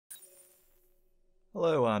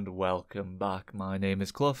Hello and welcome back. My name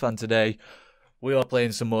is Cluff and today we are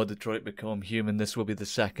playing some more Detroit Become Human. This will be the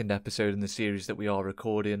second episode in the series that we are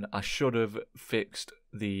recording. I should have fixed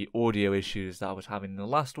the audio issues that I was having in the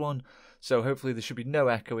last one, so hopefully there should be no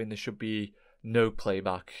echoing, there should be no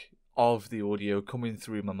playback of the audio coming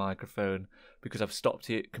through my microphone because I've stopped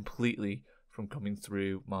it completely from coming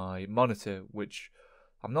through my monitor, which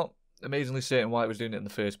I'm not amazingly certain why it was doing it in the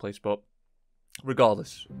first place, but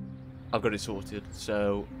regardless, I've got it sorted.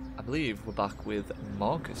 So I believe we're back with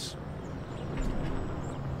Markus.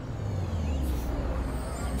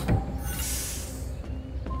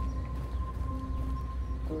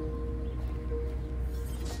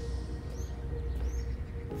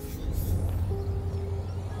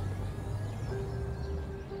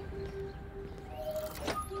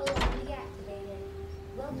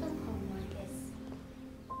 Welcome home, Markus.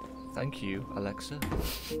 Thank you, Alexa.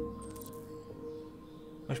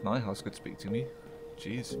 Wish my house could speak to me.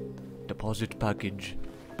 Jeez. Deposit package.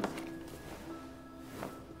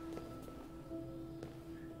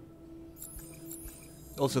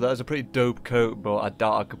 Also, that is a pretty dope coat, but I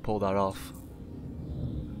doubt I could pull that off.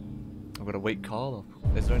 I've got to wake Carl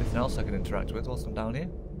up. Is there anything else I can interact with whilst I'm down here?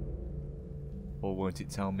 Or won't it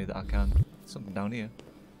tell me that I can? Something down here.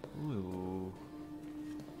 Ooh.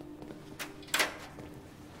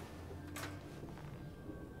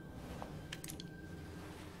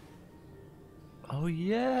 Oh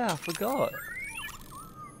yeah, I forgot.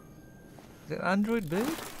 Is it an Android bird?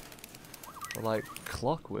 Or like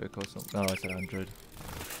clockwork or something? No, it's an Android.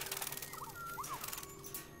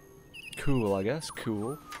 Cool, I guess.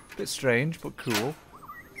 Cool. Bit strange, but cool.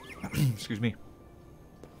 Excuse me.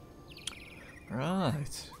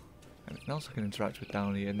 Right. Anything else I can interact with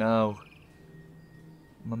down here? Now,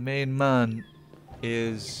 my main man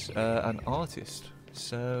is an artist,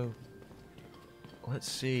 so let's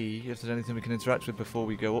see if there's anything we can interact with before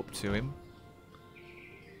we go up to him.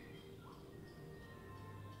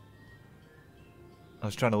 I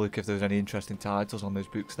was trying to look if there was any interesting titles on those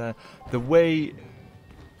books there. The way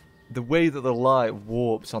that the light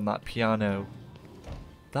warps on that piano,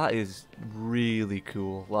 that is really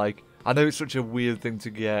cool. Like, I know it's such a weird thing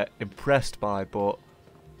to get impressed by, but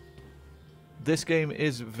this game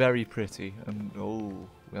is very pretty. And oh,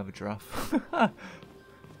 we have a giraffe.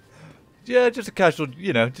 Yeah, just a casual,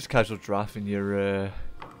 just casual giraffe in your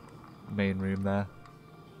main room there.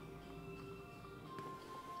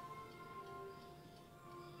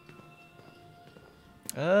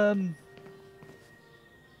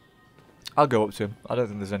 I'll go up to him. I don't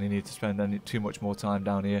think there's any need to spend too much more time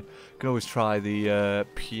down here. You can always try the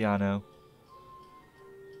piano.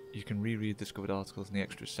 You can reread discovered articles in the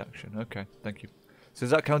extras section. Okay, thank you. So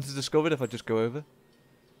does that count as discovered if I just go over?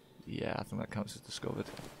 Yeah, I think that counts as discovered.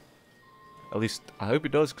 At least, I hope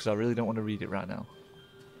it does, because I really don't want to read it right now.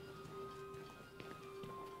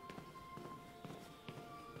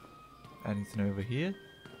 Anything over here?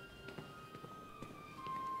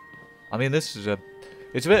 I mean, it's a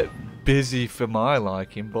bit busy for my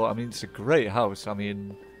liking, but I mean, it's a great house. I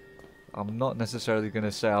mean, I'm not necessarily going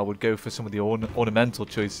to say I would go for some of the ornamental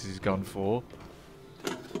choices he's gone for.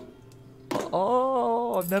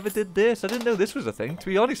 Oh, I never did this. I didn't know this was a thing. To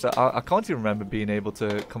be honest, I can't even remember being able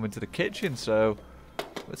to come into the kitchen, so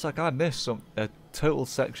it's like I missed a total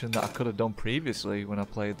section that I could have done previously when I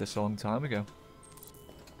played this a long time ago.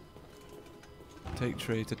 Take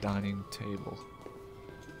tray to dining table.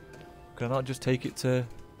 Can I not just take it to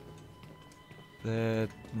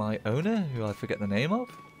my owner, who I forget the name of?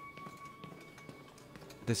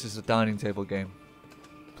 This is a dining table game.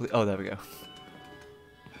 Oh, there we go.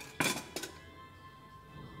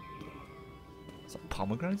 Is that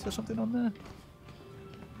pomegranate or something on there?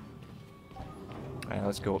 Alright,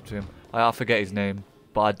 let's go up to him. I forget his name,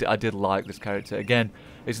 but I did like this character. Again,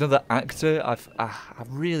 it's another actor. I've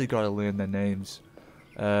really got to learn their names.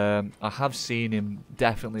 I have seen him,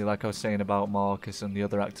 definitely, like I was saying about Markus and the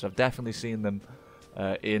other actors, I've definitely seen them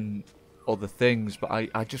in other things, but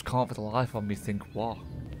I just can't for the life of me think what.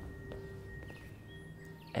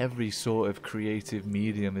 Every sort of creative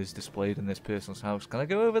medium is displayed in this person's house. Can I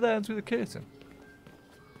go over there and through the curtain?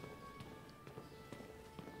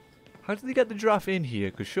 How did they get the giraffe in here?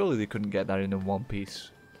 Because surely they couldn't get that in one piece.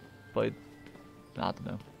 But I don't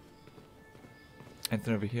know.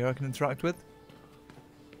 Anything over here I can interact with?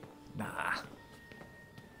 Nah.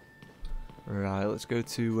 Right, let's go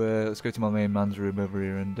to my main man's room over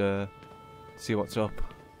here and see what's up.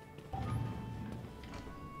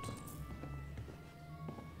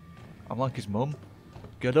 I'm like his mum.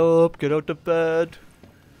 Get up, get out of bed.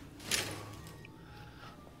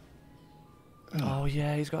 Oh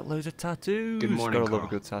yeah, he's got loads of tattoos. Good morning, Gotta love a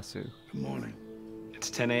Carl. good tattoo. Good morning. It's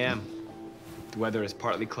 10 a.m. The weather is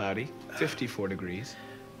partly cloudy, 54 degrees,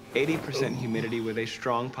 80% humidity with a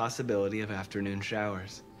strong possibility of afternoon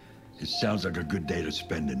showers. It sounds like a good day to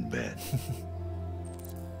spend in bed.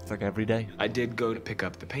 It's like every day. I did go to pick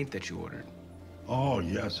up the paint that you ordered. Oh,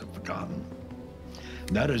 yes, I've forgotten.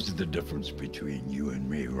 That is the difference between you and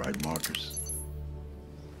me, right, Markus?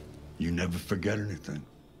 You never forget anything.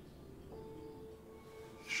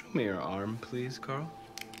 Show me your arm, please, Carl.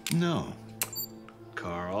 No.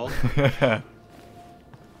 Carl.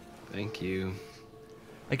 Thank you.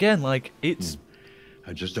 Again, like, it's...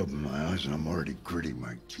 I just opened my eyes and I'm already gritting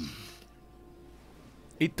my teeth.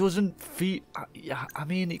 It doesn't feel... Yeah, I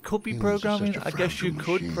mean, it could be Humans are programming. such a I guess you fragile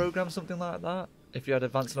could machine. program something like that if you had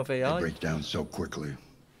advanced enough They AI. break down so quickly.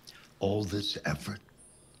 All this effort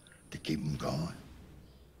to keep them going.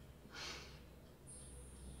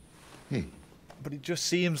 Hey, But it just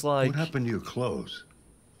seems like... what happened to your clothes?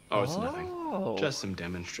 Oh, it's nothing. Oh. Just some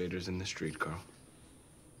demonstrators in the street, Carl.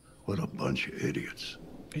 What a bunch of idiots.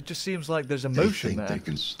 It just seems like there's They emotion think there. they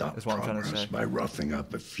can stop is what I'm trying to progress say. by roughing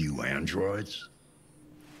up a few androids?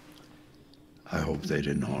 I hope they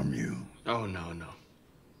didn't harm you. Oh, no, no.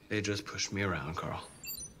 They just pushed me around, Carl.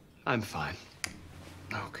 I'm fine.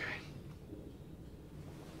 Okay.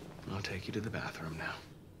 I'll take you to the bathroom now.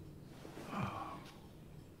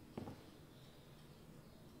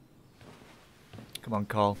 Come on,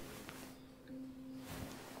 Carl.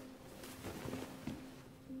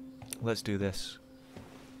 Let's do this.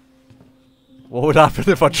 What would happen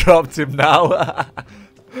if I dropped him now?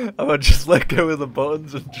 I would just let go of the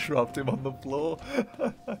buttons and dropped him on the floor.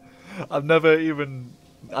 I've never even...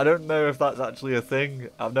 I don't know if that's actually a thing.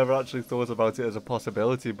 I've never actually thought about it as a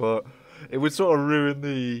possibility, but it would sort of ruin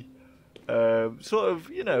the... sort of,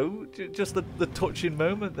 you know, just the touching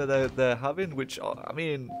moment that they're having, which, I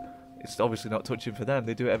mean, it's obviously not touching for them.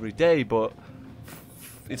 They do it every day, but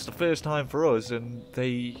it's the first time for us, and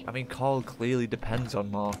they... I mean, Carl clearly depends on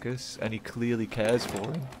Markus, and he clearly cares for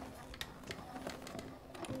him.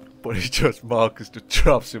 But it's just Markus just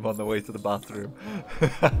drops him on the way to the bathroom.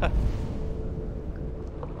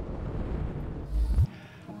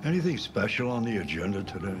 Anything special on the agenda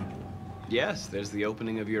today? Yes, there's the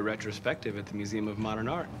opening of your retrospective at the Museum of Modern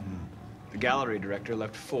Art. The gallery director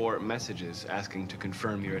left 4 messages asking to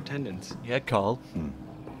confirm your attendance. Yeah, Carl.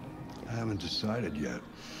 I haven't decided yet.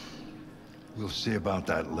 We'll see about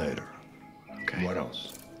that later. Okay. What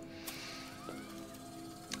else?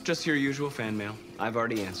 Just your usual fan mail. I've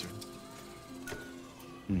already answered.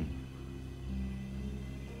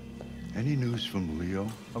 Any news from Leo?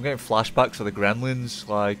 I'm getting flashbacks of the Gremlins.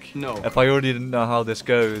 Like, No. if I already didn't know how this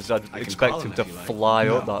goes, I'd I can expect call him him to if you like. fly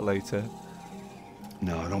up No. that later.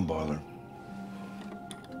 No, don't bother.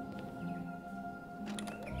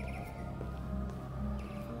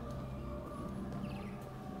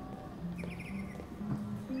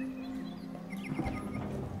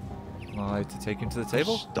 Am I to take him to the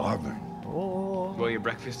table? Starving. Oh, Well, your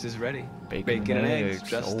breakfast is ready. bacon, and eggs,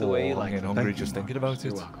 just the way you I'm like getting them. hungry Thank you, just thinking about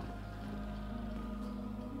You're it. welcome.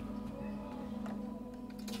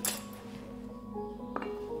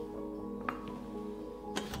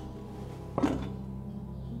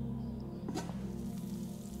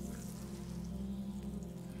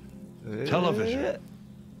 Television.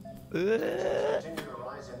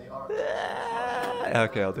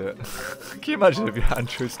 Okay, I'll do it. Can you imagine if your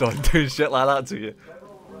android started doing shit like that to you?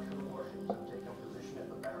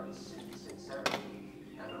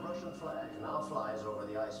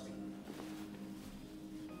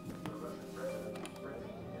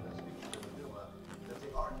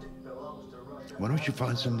 Why don't you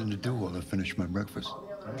find something to do while I finish my breakfast?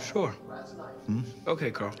 Sure. Okay,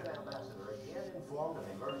 Carl.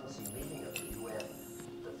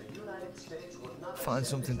 Find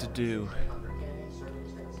something to do.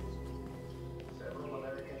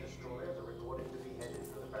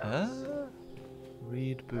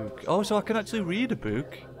 Read book. Oh, so I can actually read a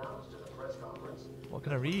book. What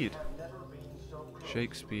can I read?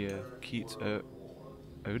 Shakespeare, Keats,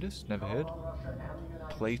 Otis? Never heard.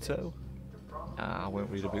 Plato? Nah, I won't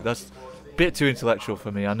read a book. That's a bit too intellectual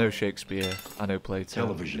for me. I know Shakespeare. I know Plato.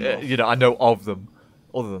 Television. You know, I know of them.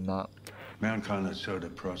 Other than that, Mankind is so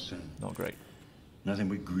depressing. not great. Nothing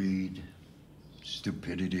but greed,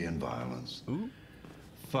 stupidity, and violence. Ooh.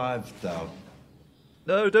 5,000.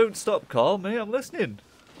 No, don't stop, Carl. Me, I'm listening.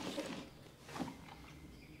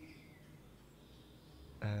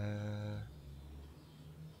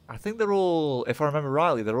 I think they're all, if I remember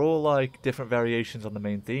rightly, they're all like different variations on the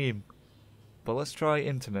main theme. But let's try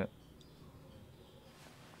intimate.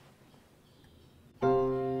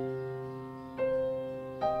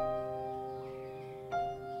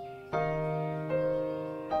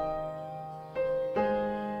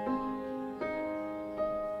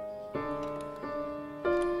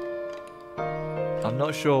 I'm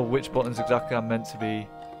not sure which buttons exactly I'm meant to be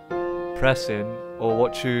pressing or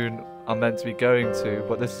what tune I'm meant to be going to,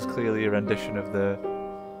 but this is clearly a rendition of the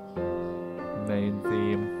main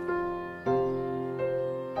theme.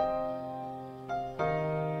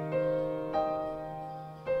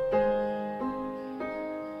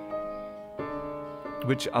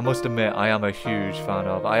 Which I must admit I am a huge fan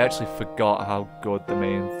of. I actually forgot how good the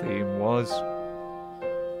main theme was.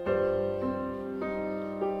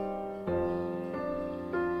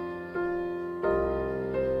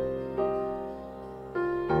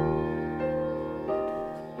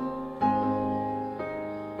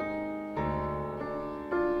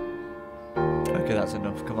 Okay, that's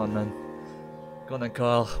enough. Come on then. Go on then,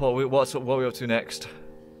 Carl. What are we up to next?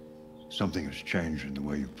 Something has changed in the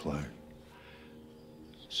way you play.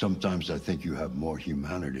 Sometimes I think you have more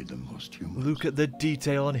humanity than most humans. Look at the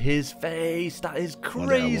detail on his face. That is One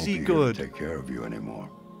day I won't crazy be good. here to take care of you anymore.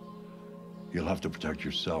 You'll have to protect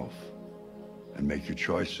yourself and make your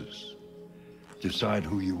choices. Decide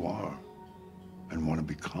who you are and want to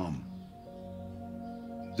become.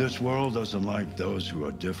 This world doesn't like those who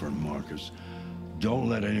are different, Markus. Don't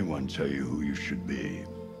let anyone tell you who you should be.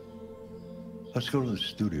 Let's go to the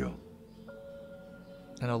studio.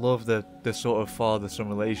 And I love the sort of father-son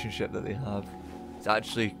relationship that they have. It's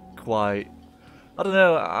actually quite... I don't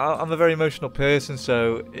know, I'm a very emotional person,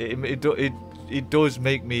 so it does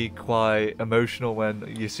make me quite emotional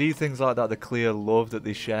when you see things like that, the clear love that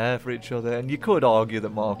they share for each other. And you could argue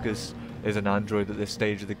that Markus is an android at this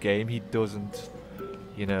stage of the game. He doesn't,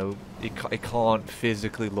 you know, he can't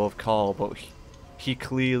physically love Carl, but he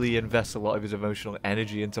clearly invests a lot of his emotional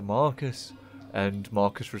energy into Markus. And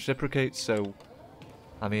Markus reciprocates, so...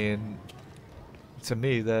 I mean, to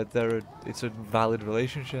me, it's a valid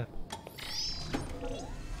relationship.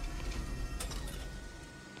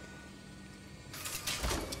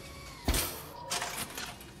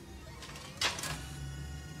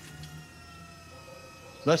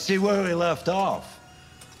 Let's see where we left off.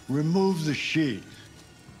 Remove the sheet.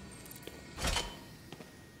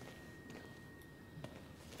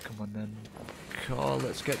 Come on then, Carl,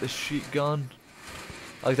 let's get the sheet gone.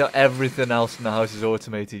 I like that everything else in the house is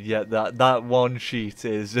automated, yet that one sheet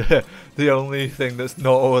is the only thing that's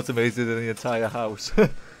not automated in the entire house.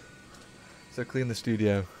 So clean the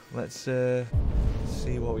studio. Let's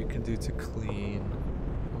see what we can do to clean.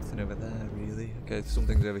 Nothing over there, really. Okay,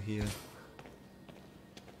 something's over here.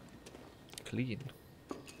 Clean.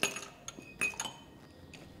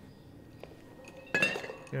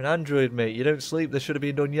 You're an android, mate. You don't sleep. This should have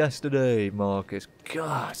been done yesterday, Markus.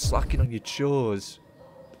 God, slacking on your chores.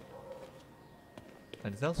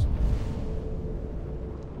 Anything else?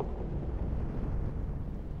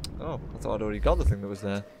 Oh, I thought I'd already got the thing that was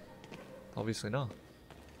there. Obviously not.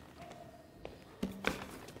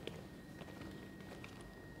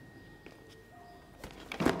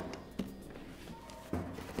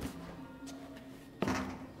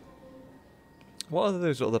 What are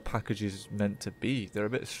those other packages meant to be? They're a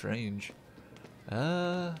bit strange.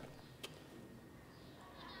 Over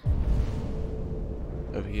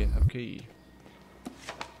here, okay.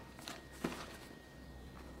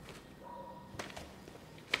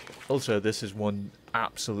 Also, this is one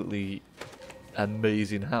absolutely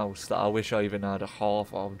amazing house that I wish I even had a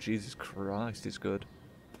half of. Jesus Christ, it's good.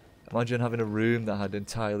 Imagine having a room that had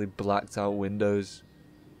entirely blacked out windows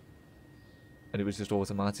and it was just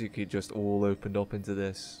automatic. It just all opened up into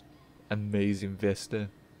this amazing vista.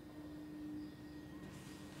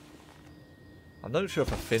 I'm not sure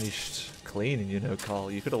if I finished cleaning, you know, Carl.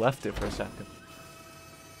 You could have left it for a second.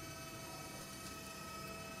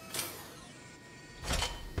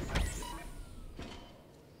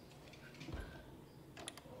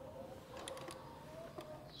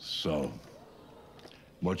 So,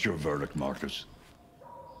 what's your verdict, Markus?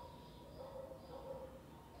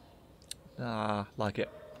 Ah, like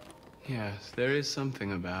it. Yes, there is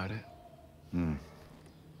something about it.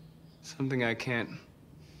 Something I can't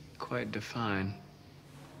quite define.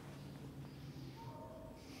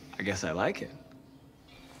 I guess I like it.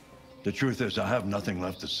 The truth is, I have nothing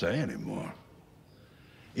left to say anymore.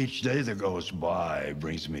 Each day that goes by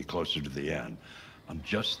brings me closer to the end. I'm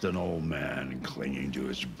just an old man clinging to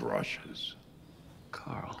his brushes.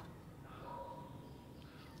 Carl.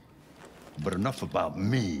 But enough about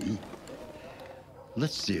me.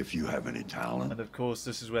 Let's see if you have any talent. And of course,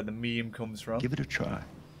 this is where the meme comes from. Give it a try.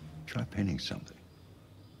 Try painting something.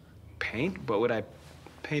 Paint? What would I...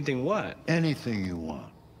 Painting what? Anything you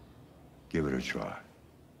want. Give it a try.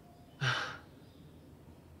 Come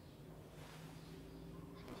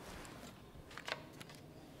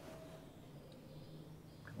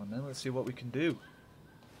on then, let's see what we can do.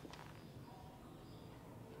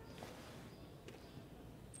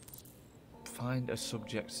 Find a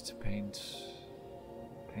subject to paint.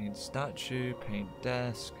 Paint statue, paint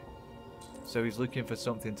desk. So he's looking for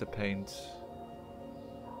something to paint,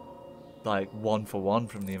 like one for one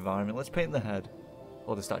from the environment. Let's paint the head.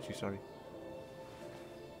 Or the statue, sorry.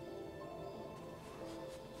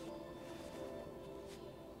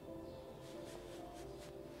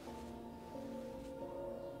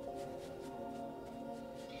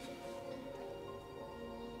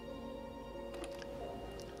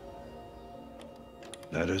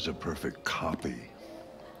 That is a perfect copy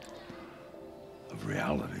of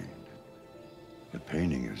reality. The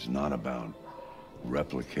painting is not about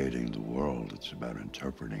replicating the world. It's about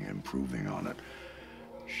interpreting, improving on it,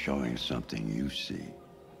 showing something you see.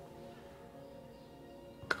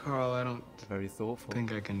 Carl, I don't Very thoughtful.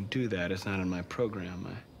 think I can do that. It's not in my program.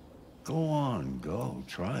 Go on, go,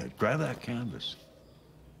 try it. Grab that canvas.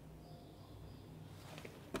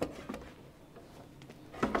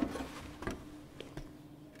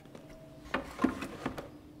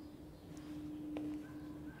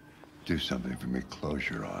 Do something for me. Close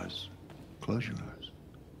your eyes. Close your eyes.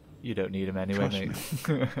 You don't need them anyway, Trust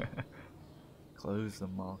mate. Close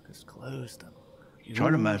them, Marcus. Close them. Try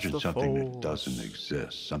to Use imagine the something that Force. doesn't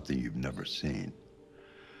exist, something you've never seen.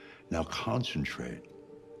 Now concentrate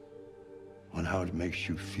on how it makes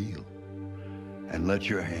you feel, and let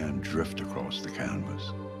your hand drift across the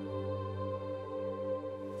canvas.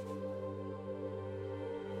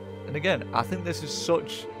 And again, I think this is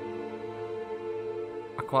such...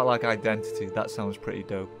 I quite like identity. That sounds pretty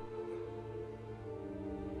dope.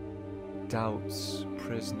 Doubts,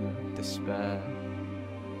 prisoner, despair.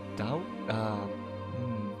 Doubt?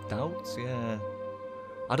 Doubts, yeah.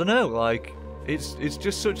 I don't know, like, it's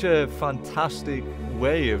just such a fantastic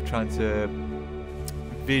way of trying to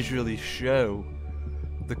visually show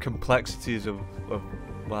the complexities of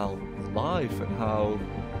well, life, and how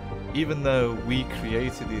even though we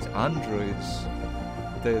created these androids,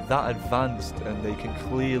 they're that advanced and they can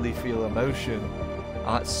clearly feel emotion.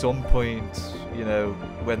 At some point, you know,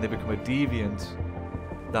 when they become a deviant,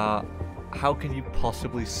 that how can you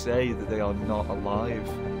possibly say that they are not alive?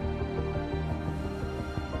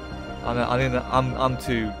 I mean, I'm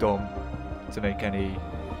too dumb to make any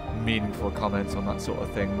meaningful comments on that sort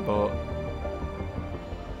of thing, but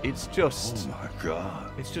it's just, Oh my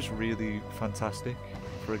God. it's just really fantastic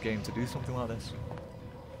for a game to do something like this.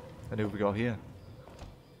 And who have we got here?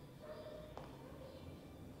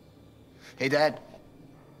 Hey, Dad.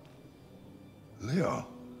 Leo,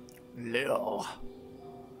 Leo.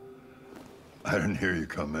 I didn't hear you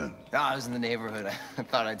come in. Oh, I was in the neighborhood. I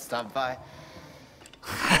thought I'd stop by.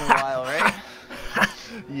 It's been a while, right?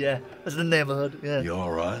 Yeah, that's the neighborhood. Yeah. You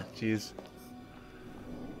all right? Jeez.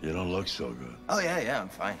 You don't look so good. Oh, yeah, I'm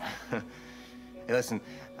fine. Hey, listen.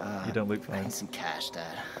 You don't look I fine. need some cash,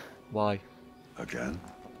 Dad. Why? Again?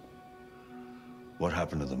 What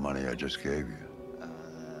happened to the money I just gave you?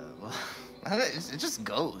 Well, it just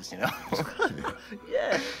goes, you know?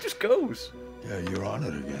 Yeah, it just goes. Yeah, you're on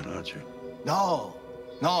it again, aren't you? No,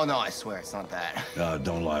 I swear it's not that.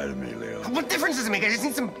 Don't lie to me, Leo. What difference does it make? I just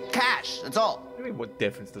need some cash, that's all. I mean, what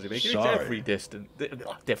difference does it make? Sorry. It's every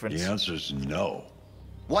difference. The answer's no.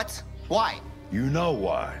 What? Why? You know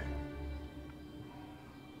why.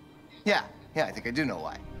 Yeah, I think I do know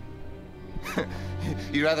why.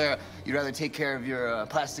 You'd rather take care of your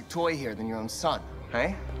plastic toy here than your own son,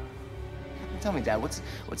 right? Tell me, Dad,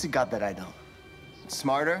 what's it got that I don't?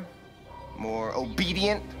 Smarter, more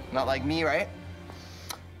obedient, not like me, right?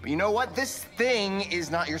 But you know what? This thing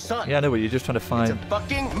is not your son. Yeah, I know, but you're just trying to It's find. a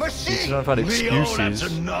fucking You're machine. trying to find Leo, that's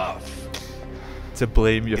excuses enough. to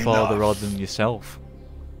blame your father Enough. rather than yourself.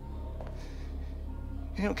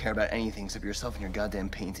 You don't care about anything except yourself and your goddamn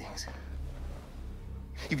paintings.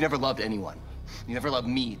 You've never loved anyone. You never loved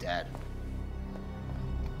me, Dad.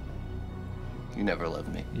 You never loved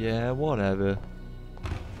me. Yeah, whatever.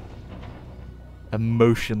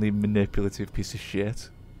 Emotionally manipulative piece of shit.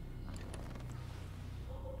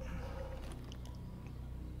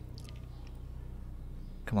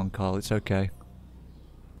 Come on, Carl, it's okay.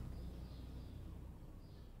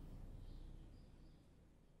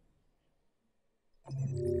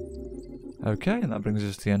 Okay, and that brings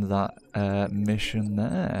us to the end of that mission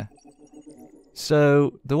there.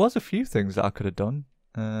 So, there was a few things that I could have done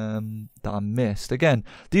that I missed. Again,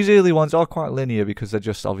 these early ones are quite linear because they're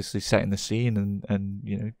just obviously setting the scene and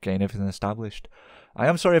you know, getting everything established. I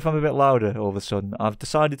am sorry if I'm a bit louder all of a sudden. I've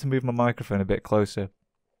decided to move my microphone a bit closer.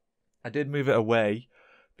 I did move it away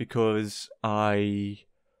because I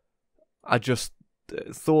just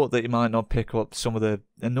thought that it might not pick up some of the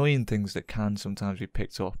annoying things that can sometimes be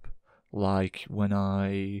picked up. Like when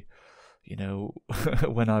I you know,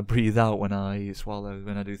 when I breathe out, when I swallow,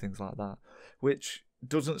 when I do things like that, which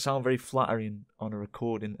doesn't sound very flattering on a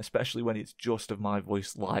recording, especially when it's just of my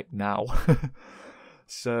voice like now.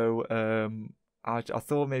 So I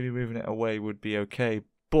thought maybe moving it away would be okay,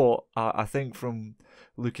 but I think from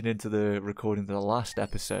looking into the recording of the last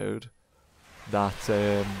episode that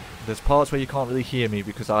there's parts where you can't really hear me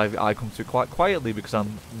because I come to it quite quietly because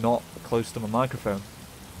I'm not close to my microphone.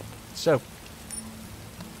 So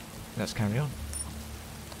let's carry on.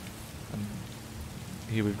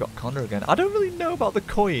 Here we've got Connor again. I don't really know about the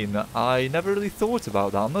coin. I never really thought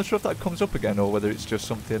about that. I'm not sure if that comes up again or whether it's just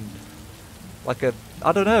something like a...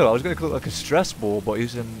 I don't know. I was going to call it like a stress ball, but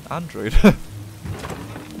he's an android.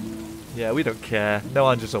 Yeah, we don't care. No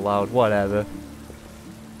androids allowed. Whatever.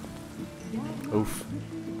 Oof.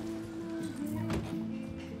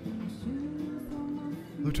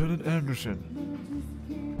 Lieutenant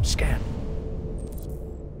Anderson. Scan.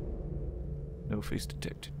 No face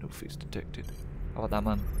detected. No face detected. How about that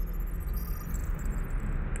man?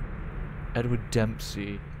 Edward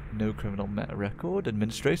Dempsey. No criminal meta record.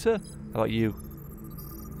 Administrator? How about you?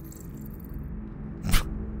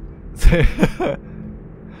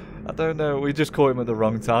 I don't know. We just caught him at the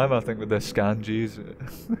wrong time, I think, with their scan. Jeez.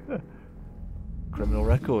 Criminal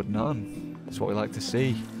record? None. That's what we like to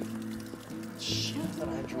see. Shit, I thought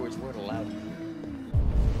androids weren't allowed here.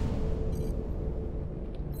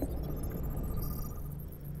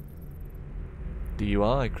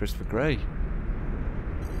 DUI, Christopher Gray.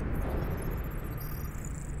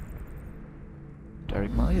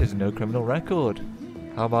 Derek Myers, no criminal record.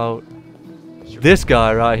 How about this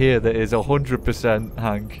guy right here that is 100%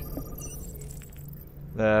 Hank?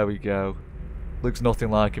 There we go. Looks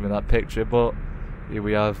nothing like him in that picture, but here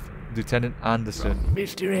we have Lieutenant Anderson.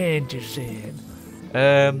 Mr. Anderson.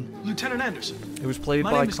 Lieutenant Anderson. It was played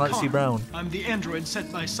My by name is Clancy Connor. Brown. I'm the android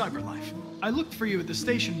sent by CyberLife. I looked for you at the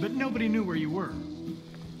station, but nobody knew where you were.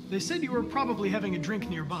 They said you were probably having a drink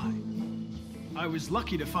nearby. I was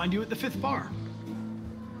lucky to find you at the 5th bar.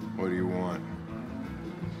 What do you want?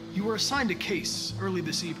 You were assigned a case early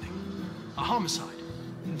this evening. A homicide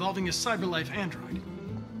involving a CyberLife android.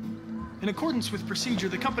 In accordance with procedure,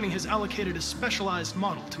 the company has allocated a specialized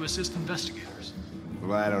model to assist investigators.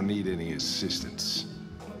 Well, I don't need any assistance.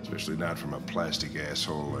 Especially not from a plastic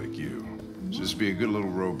asshole like you. Just be a good little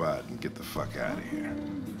robot and get the fuck out of here.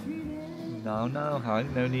 No,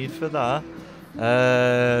 no need for that.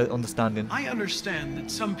 Understanding. I understand that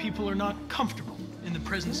some people are not comfortable in the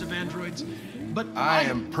presence of androids, but I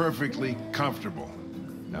am perfectly comfortable.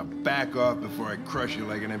 Now back off before I crush you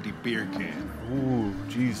like an empty beer can. Ooh,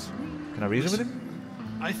 jeez. Can I reason with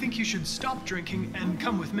him? I think you should stop drinking and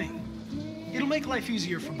come with me. It'll make life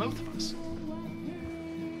easier for both of us.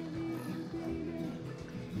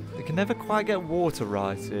 They can never quite get water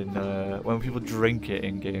right in when people drink it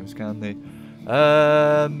in games, can they?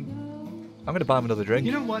 I'm gonna buy him another drink.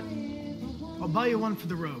 You know what? I'll buy you one for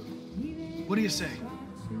the road. What do you say?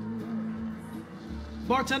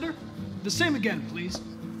 Bartender, the same again, please.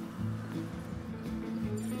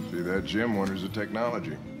 See that, Jim? Wonders of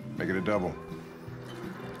technology. Make it a double.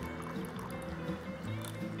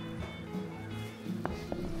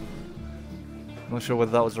 Not sure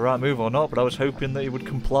whether that was the right move or not, but I was hoping that he would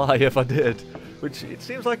comply if I did. Which it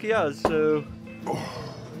seems like he has, so...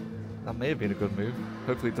 That may have been a good move.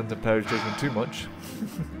 Hopefully it doesn't impair his judgment too much.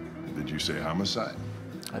 Did you say homicide?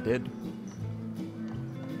 I did.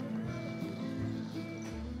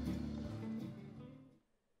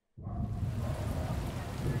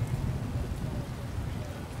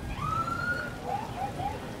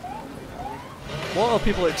 What are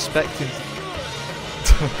people expecting?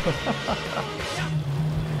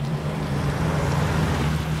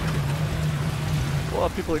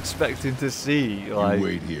 What are people expecting to see? Like, you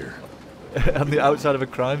wait here. on the outside of a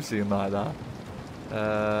crime scene like that?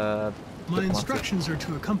 My instructions are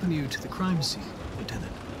to accompany you to the crime scene,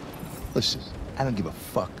 Lieutenant. Listen, I don't give a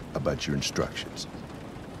fuck about your instructions.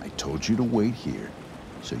 I told you to wait here,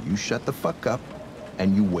 so you shut the fuck up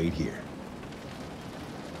and you wait here.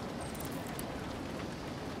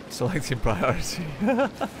 Selecting priority.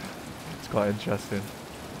 It's quite interesting.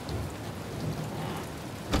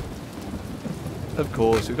 Of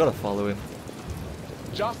course, we've got to follow him.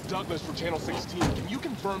 Josh Douglas from Channel 16. Can you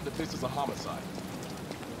confirm that this is a homicide?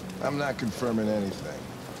 I'm not confirming anything.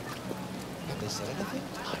 Have they said anything?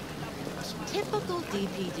 Typical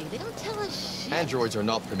DPD. They don't tell us shit. Androids are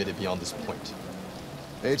not permitted beyond this point.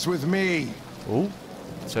 It's with me. Oh,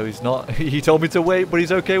 so he's not. He told me to wait, but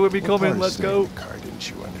he's okay with me coming. Let's go. Car, didn't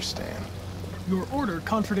you understand? Your order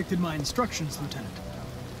contradicted my instructions, Lieutenant.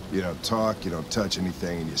 You don't talk, you don't touch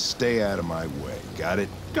anything, and you stay out of my way. Got it?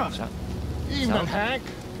 Got it. Evening, Hank.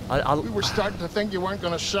 We were starting to think you weren't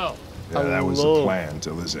going to show. Yeah, that was the plan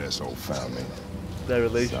until this asshole found me. Their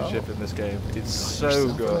relationship in this game is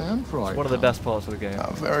so good. It's one of the best parts of the game.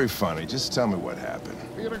 Oh, very funny. Just tell me what happened.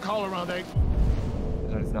 Be at a call around 8. Is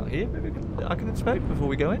there anything out here maybe I can inspect before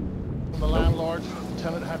we go in? The landlord, the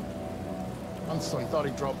tenant had... So he thought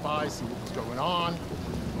he'd drop by, see what was going on.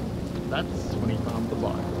 That's when he found the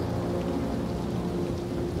body.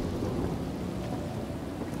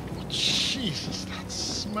 Jesus, that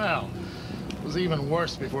smell was even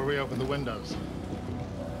worse before we opened the windows.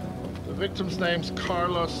 The victim's name's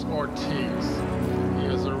Carlos Ortiz. He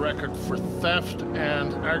has a record for theft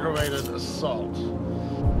and aggravated assault.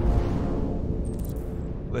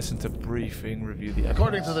 Listen to briefing, review the evidence.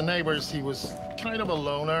 According to the neighbors, he was kind of a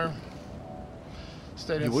loner.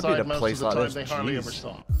 Stayed inside most of the time, they hardly ever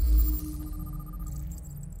saw him.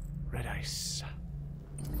 Red ice.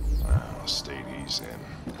 Well, stayed easy in.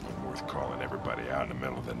 Wasn't worth calling everybody out in the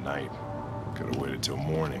middle of the night. Could have waited till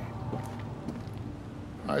morning.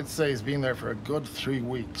 I'd say he's been there for a good 3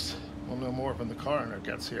 weeks. We'll know more when the coroner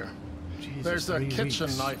gets here. Jesus, there's a kitchen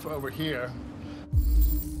knife over here.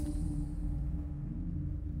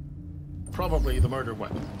 Probably the murder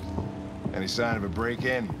weapon. Any sign of a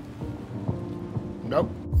break-in? Nope.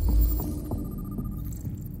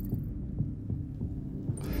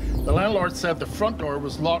 The landlord said the front door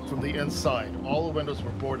was locked from the inside. All the windows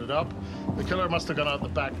were boarded up. The killer must have gone out the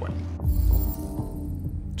back way.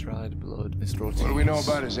 Dried blood, Mr. Ortiz. What do we know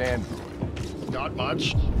about his android? Not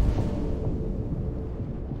much.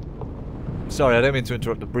 Sorry, I don't mean to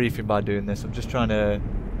interrupt the briefing by doing this. I'm just trying to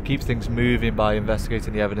keep things moving by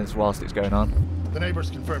investigating the evidence whilst it's going on. The neighbors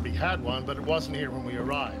confirmed he had one, but it wasn't here when we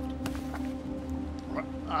arrived.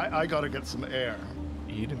 I gotta get some air.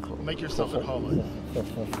 Eden Club. Make yourself at home.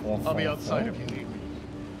 I'll be outside if you need me.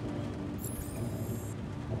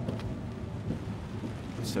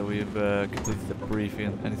 So we've completed the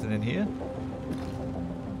briefing. Anything in here?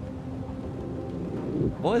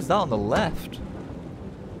 What is that on the left?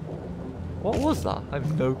 What was that? I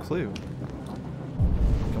have no clue.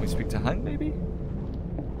 Can we speak to Hank maybe?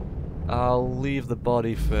 I'll leave the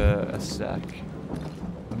body for a sec.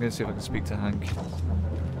 I'm gonna see if I can speak to Hank.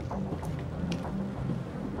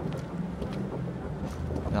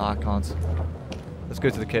 No, I can't. Let's go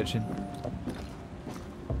to the kitchen.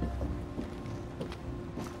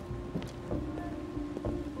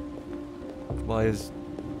 Why is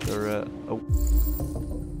there a... Oh.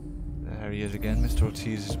 There he is again, Mr.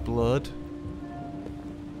 Ortiz's blood.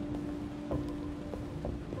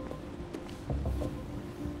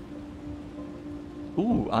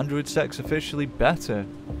 Ooh, Android sex officially better.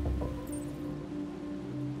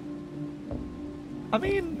 I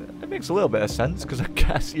mean, it makes a little bit of sense because I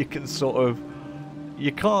guess you can sort of,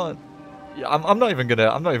 you can't. Yeah, I'm not even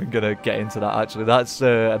gonna get into that. Actually, that's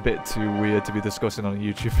a bit too weird to be discussing on a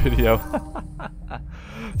YouTube video.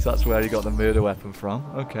 So that's where he got the murder weapon from.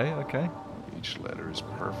 Okay, okay. Each letter is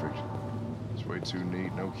perfect. It's way too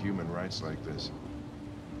neat. No human writes like this.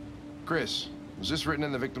 Chris, was this written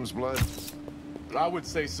in the victim's blood? I would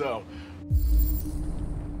say so.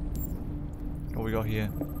 What we got here?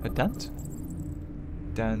 A dent?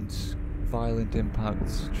 Dent, violent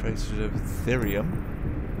impacts, traces of therium.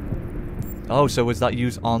 Oh, so was that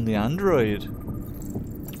used on the android?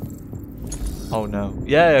 Oh no.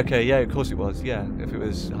 Yeah, okay, yeah, of course it was. Yeah, if it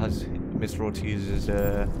has Mr. Ortiz's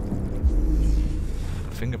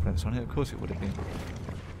fingerprints on it, of course it would have been.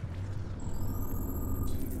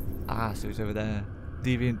 Ah, so he's over there.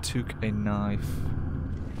 Deviant took a knife.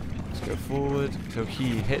 Let's go forward. So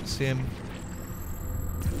he hits him.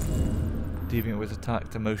 Deviant was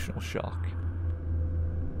attacked, emotional shock.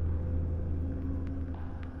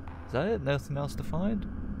 Is that it? Nothing else to find?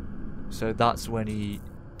 So that's when he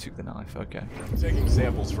took the knife, okay. Taking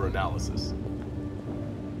samples for analysis.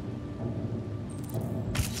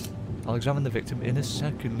 I'll examine the victim in a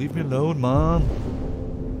second. Leave me alone, man.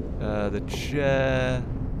 The chair,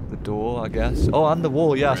 the door, I guess. Oh, and the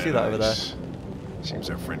wall. Yeah, I see that over there. Seems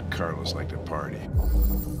our friend Carlos liked to party.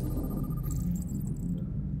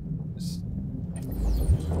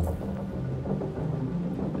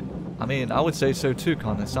 I mean, I would say so too,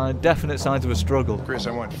 Connor. Definite signs of a struggle. Chris,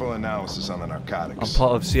 I want full analysis on the narcotics. I'm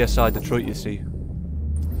part of CSI Detroit, you see.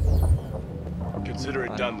 Consider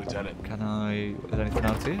it done, Lieutenant. Can I... Is there anything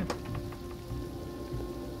out here?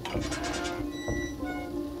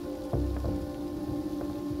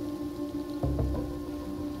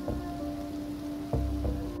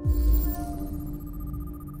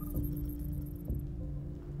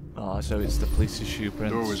 Ah, so it's the police's shoe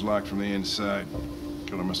prints. The door was locked from the inside.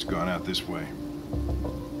 Killer must have gone out this way.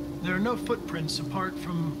 There are no footprints apart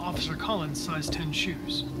from Officer Collins' size 10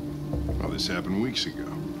 shoes. Well, this happened weeks ago.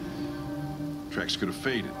 Tracks could have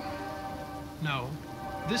faded. No,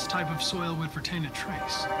 this type of soil would retain a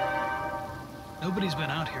trace. Nobody's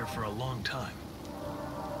been out here for a long time.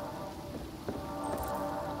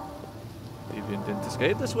 Deviant didn't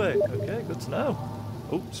escape this way. Okay, good to know.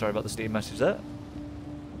 Oh, sorry about the Steam message there.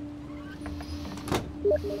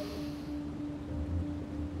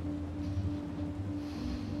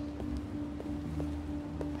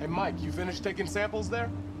 Hey, Mike, you finished taking samples there?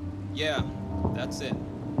 Yeah, that's it.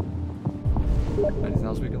 Anything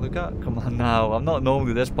else we can look at? Come on now, I'm not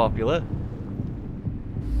normally this popular.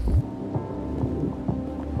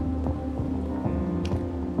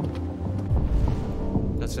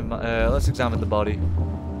 Let's examine the body.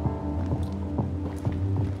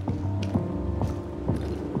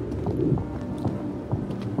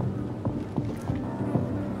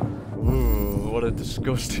 Ooh, what a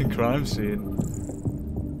disgusting crime scene.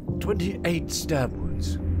 28 stab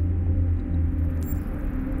wounds.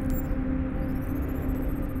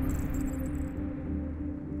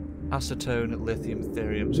 Acetone, lithium,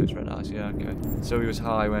 therium, so it's red eyes, yeah, okay. So he was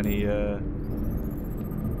high when he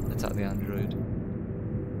attacked the android.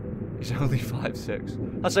 He's only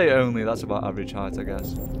 5'6". I'd say only, that's about average height, I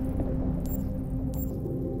guess.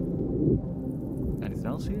 Anything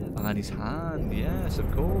else here? And his hand, yes, of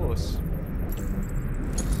course.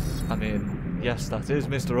 I mean, yes, that is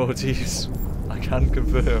Mr. Ortiz. I can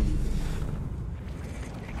confirm.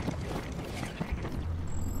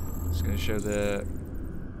 Just going to show the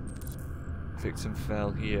victim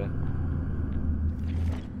fell here.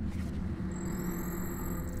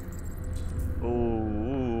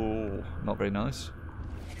 Oh, not very nice.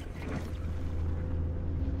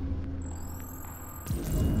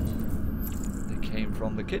 They came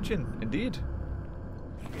from the kitchen, indeed.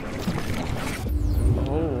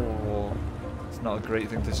 Oh, it's not a great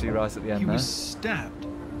thing to see right at the end. He was stabbed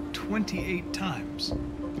 28 times.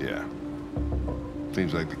 Yeah.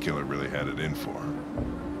 Seems like the killer really had it in for her.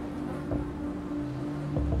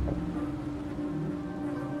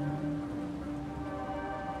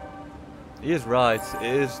 He is right,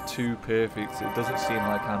 it is too perfect, it doesn't seem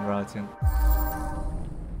like handwriting.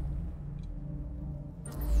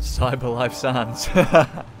 Cyberlife Sands.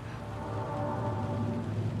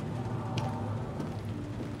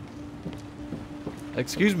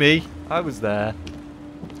 Excuse me, I was there.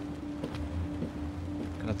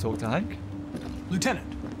 Can I talk to Hank? Lieutenant,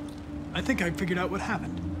 I think I figured out what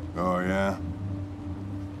happened. Oh, yeah?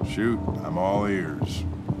 Shoot, I'm all ears.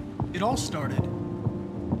 It all started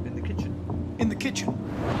In the kitchen. in the kitchen.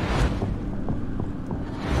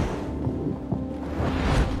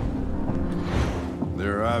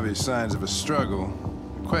 There are obvious signs of a struggle.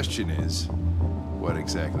 The question is, what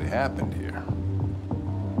exactly happened here?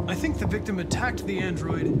 I think the victim attacked the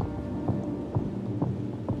android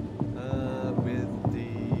With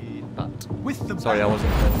the bat. with the Sorry, I bat.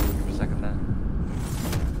 wasn't looking for a second there.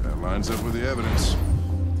 That lines up with the evidence.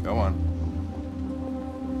 Go on.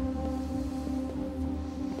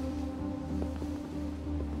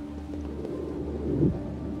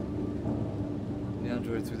 The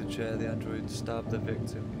android threw the chair, the android stabbed the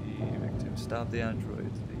victim stabbed the android.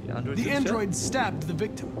 The android The threw the android chair? stabbed the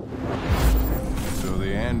victim. So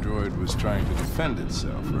the android was trying to defend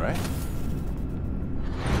itself, right?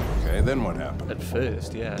 Okay, then what happened? At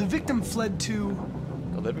first, yeah. The victim fled to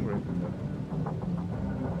The living room.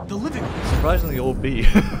 the living room. Surprisingly all B.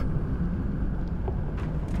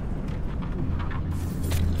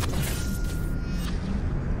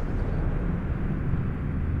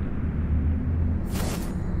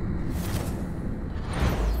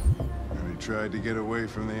 And he tried to get away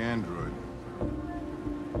from the android.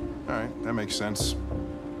 All right, that makes sense.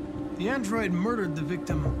 The android murdered the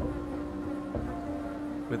victim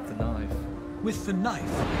With the knife. with the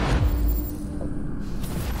knife.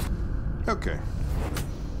 Okay.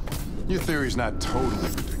 Your theory's not totally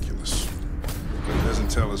ridiculous, but it doesn't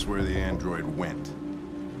tell us where the android went.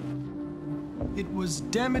 It was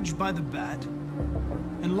damaged by the bat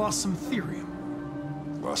and lost some therium.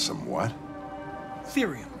 Lost some what?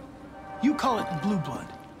 Therium. You call it blue blood.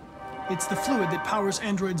 It's the fluid that powers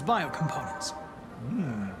androids' biocomponents.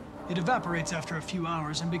 It evaporates after a few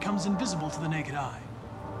hours and becomes invisible to the naked eye.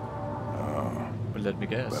 Well, let me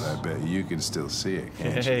guess. But I bet you can still see it,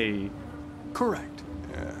 can't you? Hey. Correct.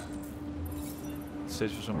 Yeah.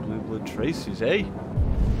 Search for some blue blood traces, eh?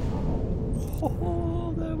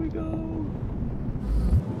 Oh, there we go.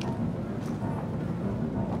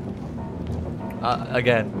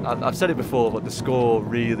 Again, I've said it before, but the score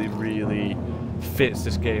really, really fits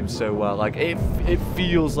this game so well. Like, it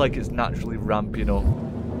feels like it's naturally ramping up.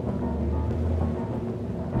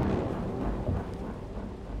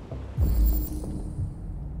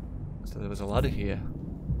 So there was a ladder here.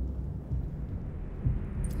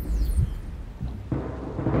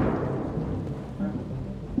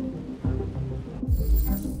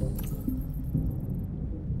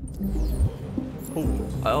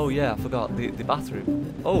 Oh yeah, I forgot the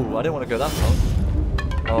bathroom. Oh, I didn't want to go that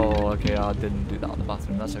far. Oh, okay, I didn't do that on the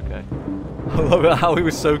bathroom. That's okay. I love how he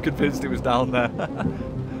was so convinced it was down there.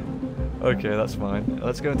 Okay, that's fine.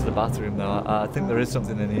 Let's go into the bathroom though. I think there is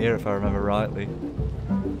something in here if I remember rightly.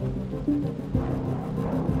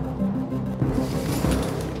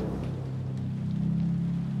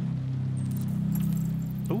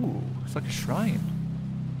 Ooh, it's like a shrine.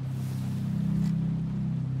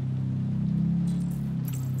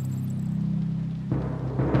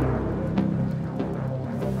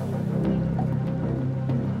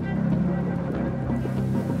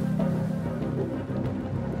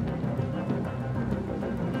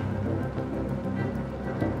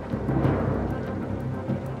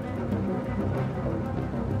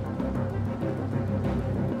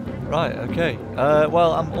 Right, okay.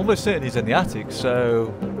 Well, I'm almost certain he's in the attic,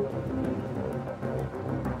 so...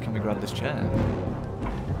 Can we grab this chair?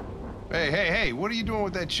 Hey, what are you doing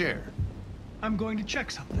with that chair? I'm going to check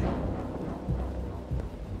something.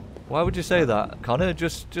 Why would you say that, Connor?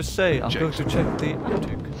 Just say, I'm going to check the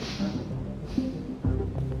attic.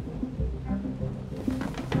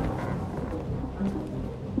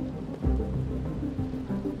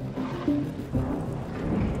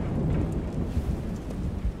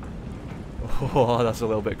 Oh, that's a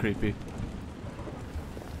little bit creepy.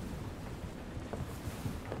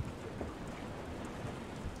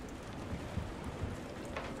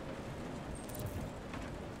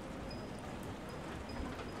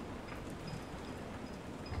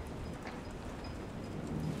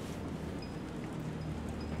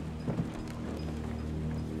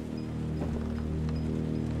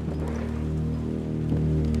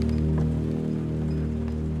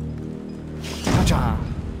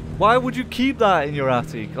 Why would you keep that in your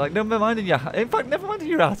attic? Like, never mind in your... In fact, never mind in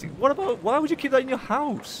your attic. What about... Why would you keep that in your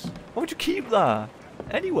house? Why would you keep that?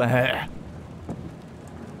 Anywhere.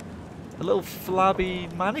 A little flabby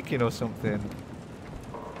mannequin or something.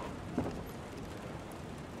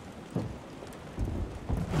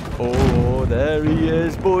 Oh, there he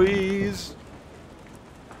is, boys.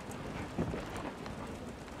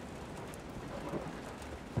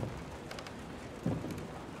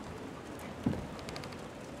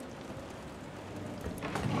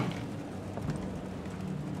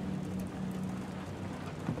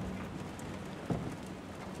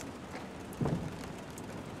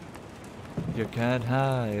 You can't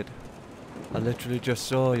hide. I literally just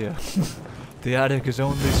saw you. The attic is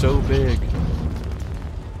only so big.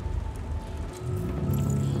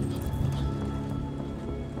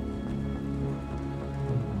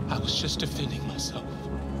 I was just defending myself.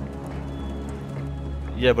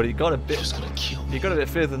 Yeah, but he got a bit... He was gonna kill me. He got a bit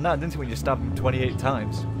further than that, didn't he, when you stabbed him 28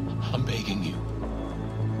 times? I'm begging you.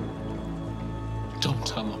 Don't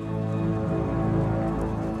tell him.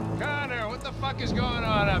 Connor, what the fuck is going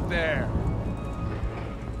on up there?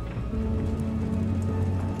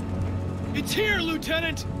 It's here,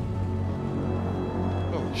 Lieutenant!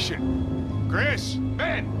 Oh, shit. Chris,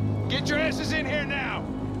 Ben, get your asses in here now!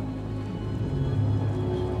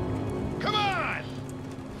 Come on!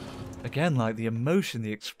 Again, like, the emotion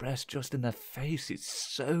they express just in their face, it's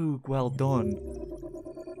so well done.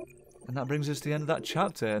 And that brings us to the end of that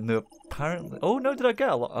chapter, and the apparently... Oh, no, did I get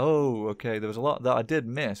a lot? Oh, okay, there was a lot that I did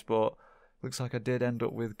miss, but looks like I did end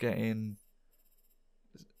up with getting...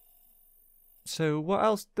 So what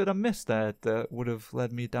else did I miss there that would have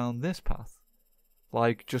led me down this path?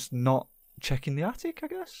 Like, just not checking the attic, I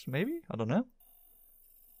guess? Maybe? I don't know.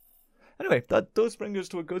 Anyway, that does bring us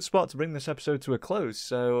to a good spot to bring this episode to a close,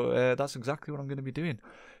 so that's exactly what I'm going to be doing.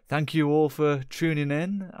 Thank you all for tuning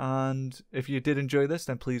in, and if you did enjoy this,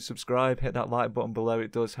 then please subscribe, hit that like button below.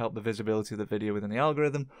 It does help the visibility of the video within the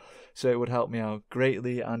algorithm, so it would help me out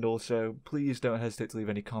greatly. And also, please don't hesitate to leave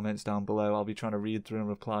any comments down below. I'll be trying to read through and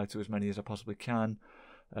reply to as many as I possibly can,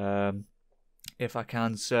 if I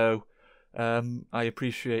can. So I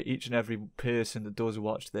appreciate each and every person that does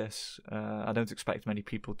watch this. I don't expect many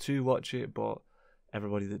people to watch it, but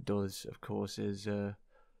everybody that does, of course, is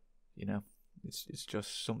you know, it's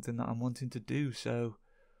just something that I'm wanting to do. So,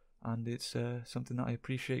 and it's something that I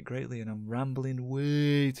appreciate greatly. And I'm rambling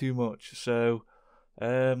way too much. So,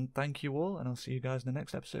 thank you all, and I'll see you guys in the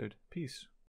next episode. Peace.